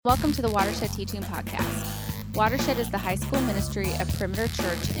Welcome to the Watershed Teaching Podcast. Watershed is the high school ministry of Perimeter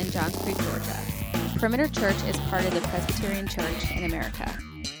Church in Johns Creek, Georgia. Perimeter Church is part of the Presbyterian Church in America.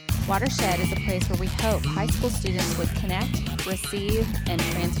 Watershed is a place where we hope high school students would connect, receive, and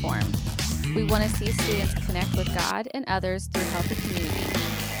transform. We want to see students connect with God and others through healthy community,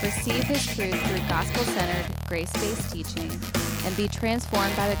 receive His truth through gospel-centered, grace-based teaching, and be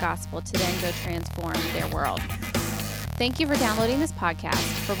transformed by the gospel to then go transform their world. Thank you for downloading this podcast.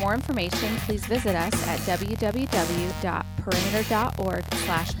 For more information, please visit us at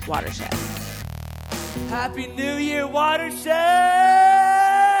www.perimeter.org/watershed. Happy New Year, Watershed!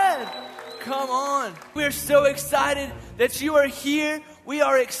 Come on. We are so excited that you are here. We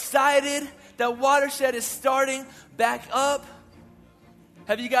are excited that Watershed is starting back up.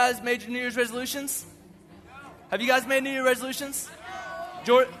 Have you guys made your New Year's resolutions? Have you guys made New Year resolutions?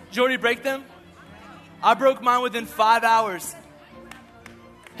 Jordy, break them? I broke mine within 5 hours.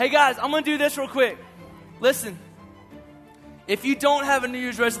 Hey guys, I'm going to do this real quick. Listen, if you don't have a New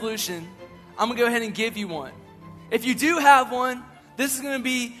Year's resolution, I'm going to go ahead and give you one. If you do have one, this is going to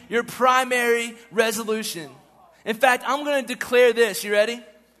be your primary resolution. In fact, I'm going to declare this. You ready?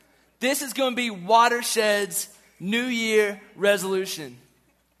 This is going to be Watershed's New Year resolution.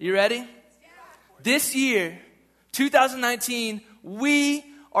 You ready? This year, 2019, we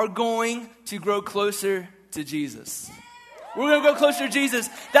are going to grow closer to Jesus. We're going to grow closer to Jesus.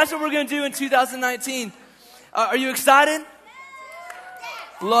 That's what we're going to do in 2019. Are you excited?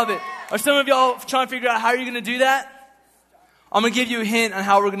 Love it. Are some of y'all trying to figure out how are you going to do that? I'm going to give you a hint on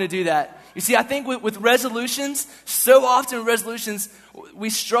how we're going to do that. You see, I think with resolutions, so often resolutions, we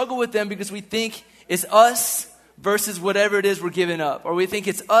struggle with them because we think it's us versus whatever it is we're giving up. Or we think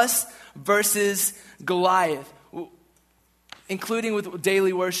it's us versus Goliath. Including with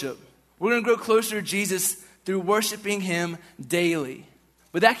daily worship. We're going to grow closer to Jesus through worshiping Him daily.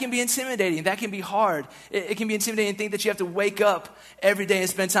 But that can be intimidating. That can be hard. It can be intimidating to think that you have to wake up every day and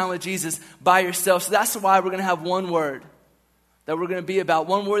spend time with Jesus by yourself. So that's why we're going to have one word that we're going to be about.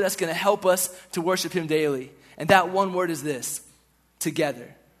 One word that's going to help us to worship Him daily. And that one word is this: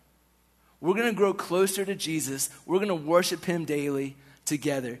 together. We're going to grow closer to Jesus. We're going to worship Him daily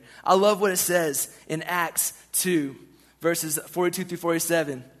together. I love what it says in Acts 2. Verses 42 through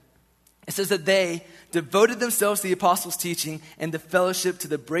 47. It says that they devoted themselves to the apostles' teaching and the fellowship, to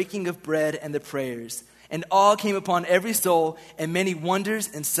the breaking of bread and the prayers. And awe came upon every soul, and many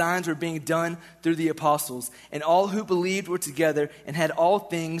wonders and signs were being done through the apostles. And all who believed were together and had all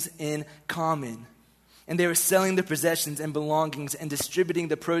things in common. And they were selling their possessions and belongings and distributing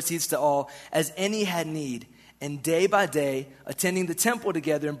the proceeds to all as any had need. And day by day, attending the temple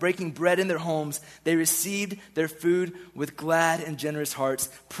together and breaking bread in their homes, they received their food with glad and generous hearts,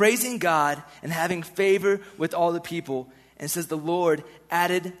 praising God and having favor with all the people. And it says the Lord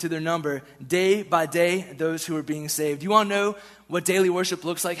added to their number day by day those who were being saved. You want to know what daily worship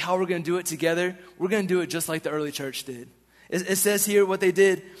looks like, how we're going to do it together? We're going to do it just like the early church did. It says here what they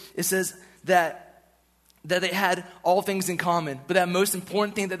did. It says that they had all things in common. But that most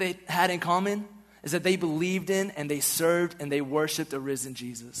important thing that they had in common is that they believed in and they served and they worshiped a risen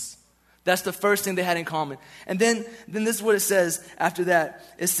Jesus. That's the first thing they had in common. And then this is what it says after that.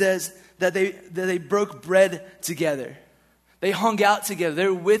 It says that they broke bread together. They hung out together. They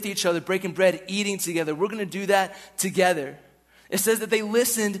were with each other, breaking bread, eating together. We're going to do that together. It says that they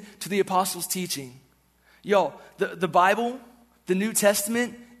listened to the apostles' teaching. Yo, the Bible, the New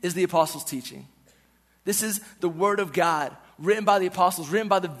Testament, is the apostles' teaching. This is the Word of God, written by the apostles, written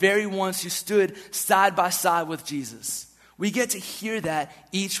by the very ones who stood side by side with Jesus. We get to hear that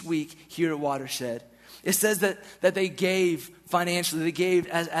each week here at Watershed. It says that they gave financially, they gave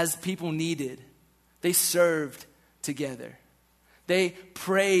as people needed. They served together. They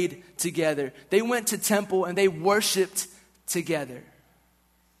prayed together. They went to temple and they worshiped together.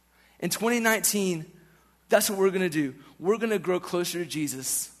 In 2019, that's what we're going to do. We're going to grow closer to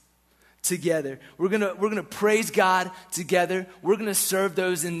Jesus together. We're gonna praise God together. We're gonna serve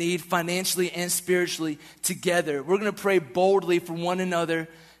those in need financially and spiritually together. We're gonna pray boldly for one another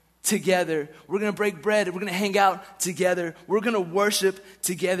together. We're gonna break bread. We're gonna hang out together. We're gonna worship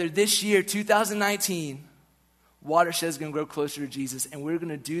together. This year, 2019, Watershed is gonna grow closer to Jesus, and we're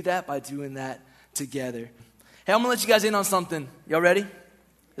gonna do that by doing that together. Hey, I'm gonna let you guys in on something. Y'all ready?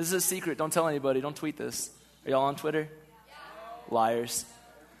 This is a secret. Don't tell anybody. Don't tweet this. Are y'all on Twitter? Liars.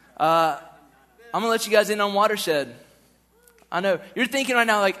 I'm going to let you guys in on Watershed. I know. You're thinking right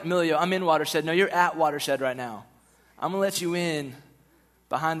now like, Emilio, I'm in Watershed. No, you're at Watershed right now. I'm going to let you in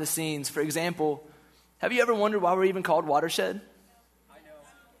behind the scenes. For example, have you ever wondered why we're even called Watershed? I know.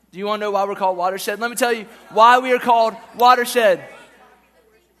 Do you want to know why we're called Watershed? Let me tell you why we are called Watershed.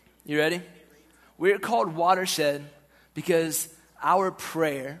 You ready? We're called Watershed because our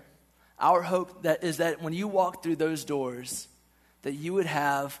prayer, our hope that is that when you walk through those doors, that you would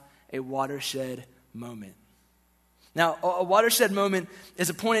have a watershed moment. Now, a watershed moment is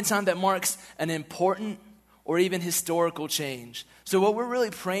a point in time that marks an important or even historical change. So what we're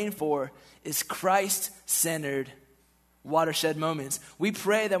really praying for is Christ-centered watershed moments. We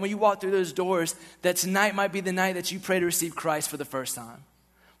pray that when you walk through those doors, that tonight might be the night that you pray to receive Christ for the first time.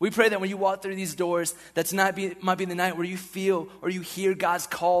 We pray that when you walk through these doors, that tonight might be the night where you feel or you hear God's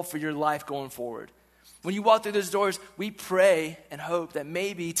call for your life going forward. When you walk through those doors, we pray and hope that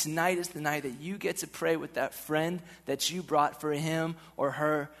maybe tonight is the night that you get to pray with that friend that you brought for him or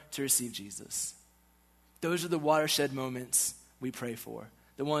her to receive Jesus. Those are the watershed moments we pray for,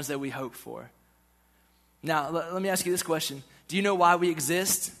 the ones that we hope for. Now, let me ask you this question. Do you know why we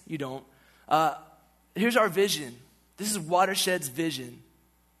exist? You don't. Here's our vision. This is Watershed's vision.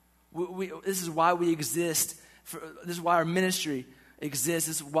 This is why we exist. This is why our ministry exists.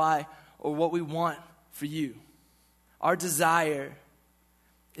 This is why, or what we want for you. Our desire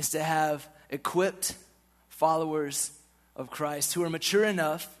is to have equipped followers of Christ who are mature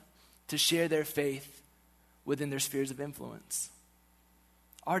enough to share their faith within their spheres of influence.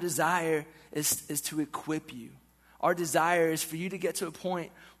 Our desire is to equip you. Our desire is for you to get to a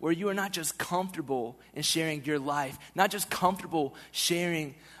point where you are not just comfortable in sharing your life, not just comfortable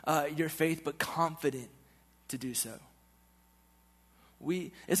sharing your faith, but confident to do so.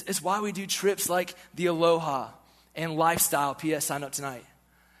 It's why we do trips like the Aloha and Lifestyle. P.S. Sign up tonight.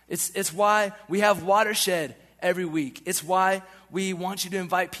 It's why we have Watershed every week. It's why we want you to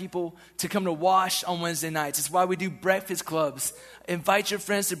invite people to come to Wash on Wednesday nights. It's why we do breakfast clubs. Invite your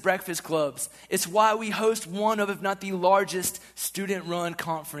friends to breakfast clubs. It's why we host one of, if not the largest, student-run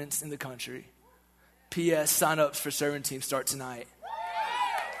conference in the country. P.S. Sign-ups for serving teams start tonight.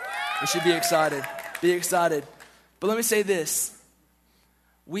 We should be excited. Be excited. But let me say this.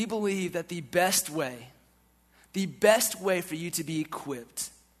 We believe that the best way for you to be equipped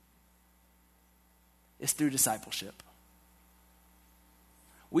is through discipleship.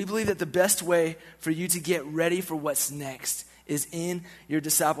 We believe that the best way for you to get ready for what's next is in your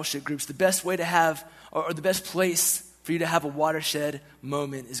discipleship groups. The best way to have, or the best place for you to have a watershed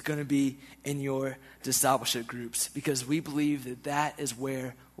moment is going to be in your discipleship groups, because we believe that that is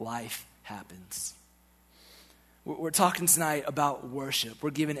where life happens. We're talking tonight about worship. We're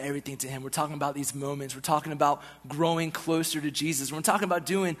giving everything to him. We're talking about these moments. We're talking about growing closer to Jesus. We're talking about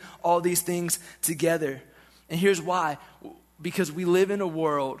doing all these things together. And here's why. Because we live in a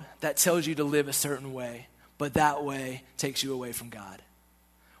world that tells you to live a certain way, but that way takes you away from God.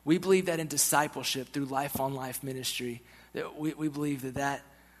 We believe that in discipleship through life-on-life ministry, that we believe that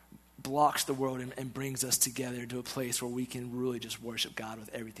blocks the world and brings us together to a place where we can really just worship God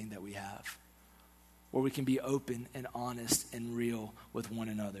with everything that we have, where we can be open and honest and real with one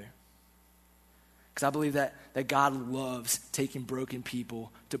another. Because I believe that God loves taking broken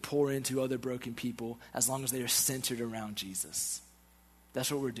people to pour into other broken people as long as they are centered around Jesus. That's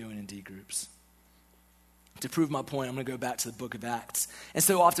what we're doing in D groups. To prove my point, I'm going to go back to the book of Acts. And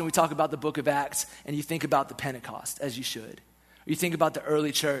so often we talk about the book of Acts and you think about the Pentecost, as you should. You think about the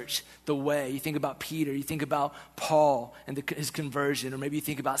early church, the way. You think about Peter. You think about Paul and his conversion. Or maybe you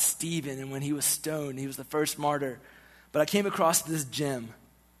think about Stephen and when he was stoned. He was the first martyr. But I came across this gem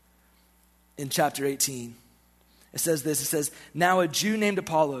in chapter 18. It says this. It says, "Now a Jew named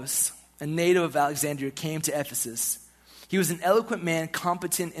Apollos, a native of Alexandria, came to Ephesus. He was an eloquent man,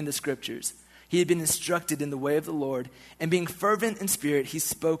 competent in the scriptures. He had been instructed in the way of the Lord, and being fervent in spirit, he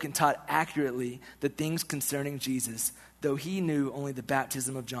spoke and taught accurately the things concerning Jesus, though he knew only the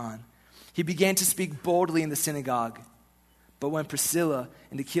baptism of John. He began to speak boldly in the synagogue. But when Priscilla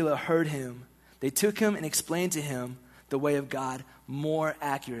and Aquila heard him, they took him and explained to him the way of God more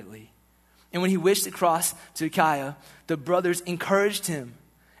accurately. And when he wished to cross to Achaia, the brothers encouraged him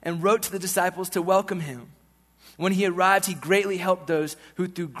and wrote to the disciples to welcome him. When he arrived, he greatly helped those who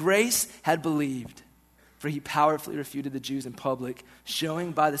through grace had believed, for he powerfully refuted the Jews in public,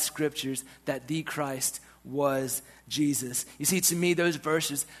 showing by the scriptures that the Christ was Jesus." You see, to me, those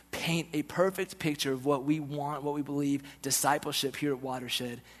verses paint a perfect picture of what we want, what we believe discipleship here at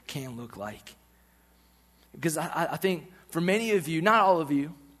Watershed can look like. Because I think for many of you, not all of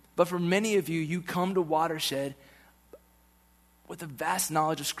you, but for many of you, you come to Watershed with a vast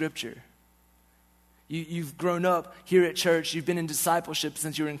knowledge of Scripture. You've grown up here at church. You've been in discipleship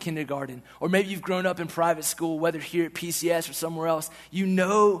since you were in kindergarten. Or maybe you've grown up in private school, whether here at PCS or somewhere else. You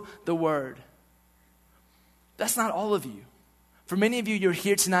know the Word. That's not all of you. For many of you, you're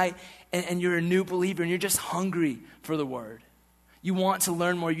here tonight and you're a new believer and you're just hungry for the Word. You want to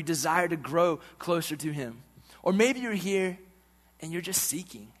learn more. You desire to grow closer to him. Or maybe you're here and you're just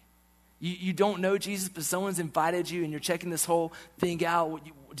seeking. You don't know Jesus, but someone's invited you and you're checking this whole thing out.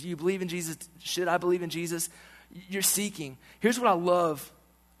 Do you believe in Jesus? Should I believe in Jesus? You're seeking. Here's what I love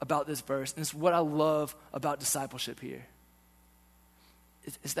about this verse, and it's what I love about discipleship here.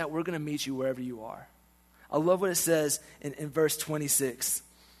 It's that we're going to meet you wherever you are. I love what it says in verse 26.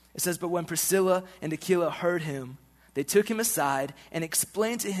 It says, but when Priscilla and Aquila heard him, they took him aside and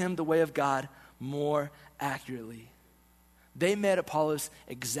explained to him the way of God more accurately. They met Apollos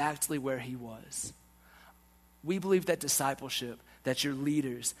exactly where he was. We believe that discipleship, that your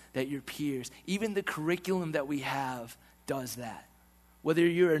leaders, that your peers, even the curriculum that we have does that. Whether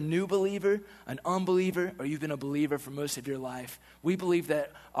you're a new believer, an unbeliever, or you've been a believer for most of your life, we believe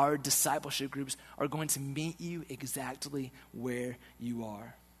that our discipleship groups are going to meet you exactly where you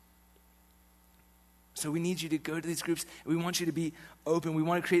are. So we need you to go to these groups. We want you to be open. We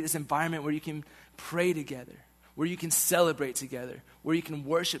want to create this environment where you can pray together, where you can celebrate together, where you can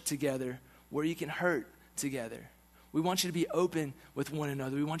worship together, where you can hurt together. We want you to be open with one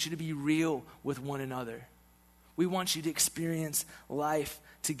another. We want you to be real with one another. We want you to experience life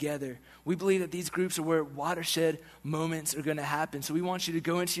together. We believe that these groups are where watershed moments are going to happen. So we want you to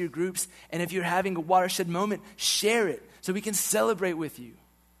go into your groups, and if you're having a watershed moment, share it so we can celebrate with you.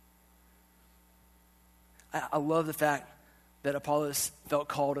 I love the fact that Apollos felt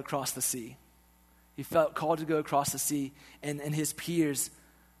called across the sea. He felt called to go across the sea, and his peers,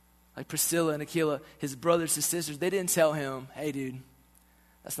 like Priscilla and Aquila, his brothers, his sisters, they didn't tell him, hey, dude,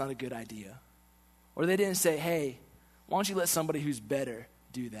 that's not a good idea. Or they didn't say, hey, why don't you let somebody who's better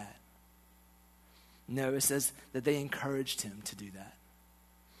do that? No, it says that they encouraged him to do that.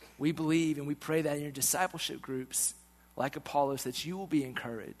 We believe and we pray that in your discipleship groups, like Apollos, that you will be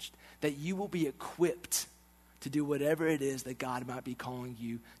encouraged, that you will be equipped to do whatever it is that God might be calling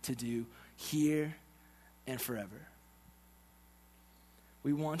you to do here and forever.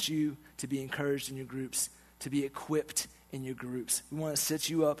 We want you to be encouraged in your groups, to be equipped in your groups. We want to set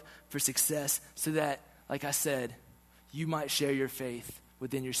you up for success so that, like I said, you might share your faith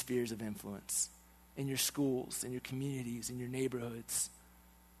within your spheres of influence, in your schools, in your communities, in your neighborhoods.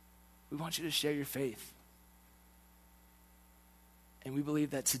 We want you to share your faith. And we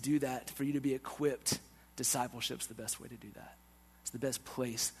believe that to do that, for you to be equipped, discipleship's the best way to do that. It's the best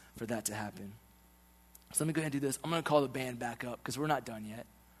place for that to happen. So let me go ahead and do this. I'm going to call the band back up because we're not done yet.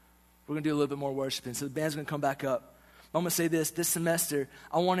 We're going to do a little bit more worshiping. So the band's going to come back up. I'm going to say this semester,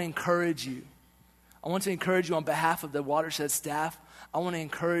 I want to encourage you. I want to encourage you on behalf of the Watershed staff. I want to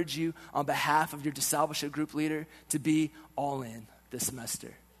encourage you on behalf of your discipleship group leader to be all in this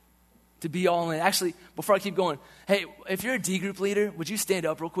semester. To be all in. Actually, before I keep going, hey, if you're a D group leader, would you stand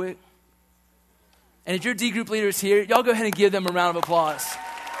up real quick? And if your D group leader is here, y'all go ahead and give them a round of applause.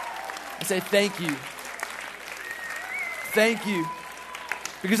 And say thank you. Thank you.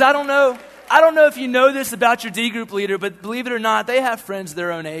 Because I don't know if you know this about your D group leader, but believe it or not, they have friends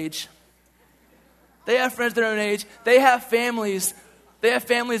their own age. They have friends their own age. They have families. They have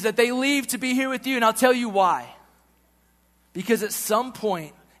families that they leave to be here with you, and I'll tell you why. Because at some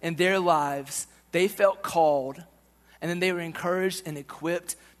point in their lives, they felt called, and then they were encouraged and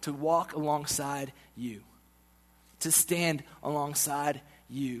equipped to walk alongside you, to stand alongside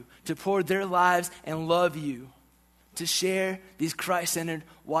you, to pour their lives and love you, to share these Christ-centered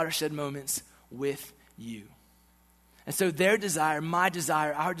watershed moments with you. And so their desire, my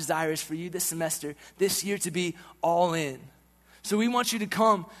desire, our desire is for you this semester, this year, to be all in. So we want you to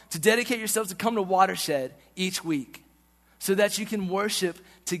come, to dedicate yourselves to come to Watershed each week so that you can worship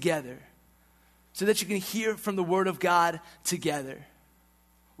together, so that you can hear from the Word of God together.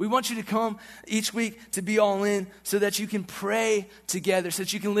 We want you to come each week to be all in so that you can pray together, so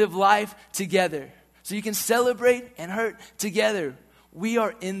that you can live life together, so you can celebrate and hurt together. We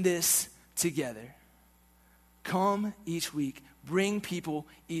are in this together. Come each week, bring people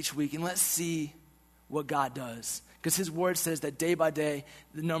each week, and let's see what God does. Because his word says that day by day,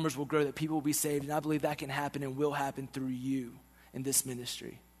 the numbers will grow, that people will be saved. And I believe that can happen and will happen through you in this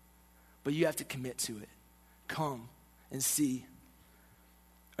ministry. But you have to commit to it. Come and see.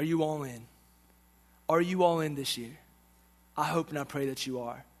 Are you all in? Are you all in this year? I hope and I pray that you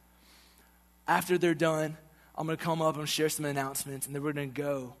are. After they're done, I'm going to come up and share some announcements, and then we're going to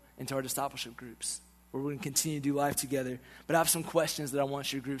go into our discipleship groups, where we're going to continue to do life together. But I have some questions that I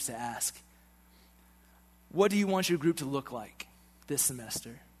want your groups to ask. What do you want your group to look like this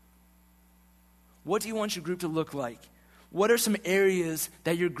semester? What do you want your group to look like? What are some areas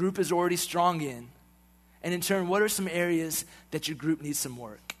that your group is already strong in? And in turn, what are some areas that your group needs some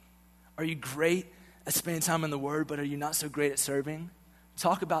work? Are you great at spending time in the Word, but are you not so great at serving?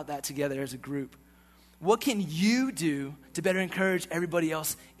 Talk about that together as a group. What can you do to better encourage everybody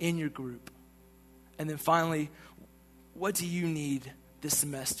else in your group? And then finally, what do you need this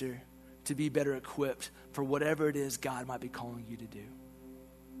semester to be better equipped for whatever it is God might be calling you to do?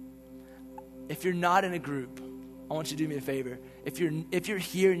 If you're not in a group, I want you to do me a favor. If you're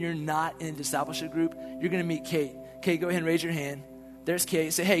here and you're not in a discipleship group, you're going to meet Kate. Kate, go ahead and raise your hand. There's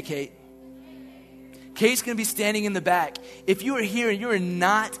Kate. Say, hey, Kate. Kate's going to be standing in the back. If you are here and you are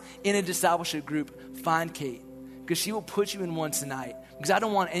not in a discipleship group, find Kate, because she will put you in one tonight. Because I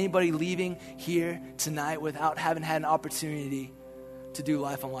don't want anybody leaving here tonight without having had an opportunity to do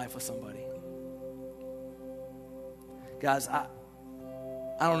life on life with somebody. Guys, I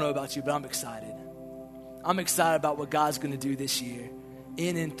don't know about you, but I'm excited. I'm excited about what God's going to do this year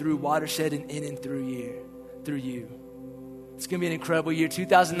in and through Watershed and in and through you. It's going to be an incredible year.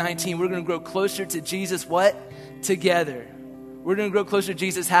 2019, we're going to grow closer to Jesus, what? Together. We're going to grow closer to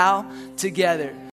Jesus, how? Together.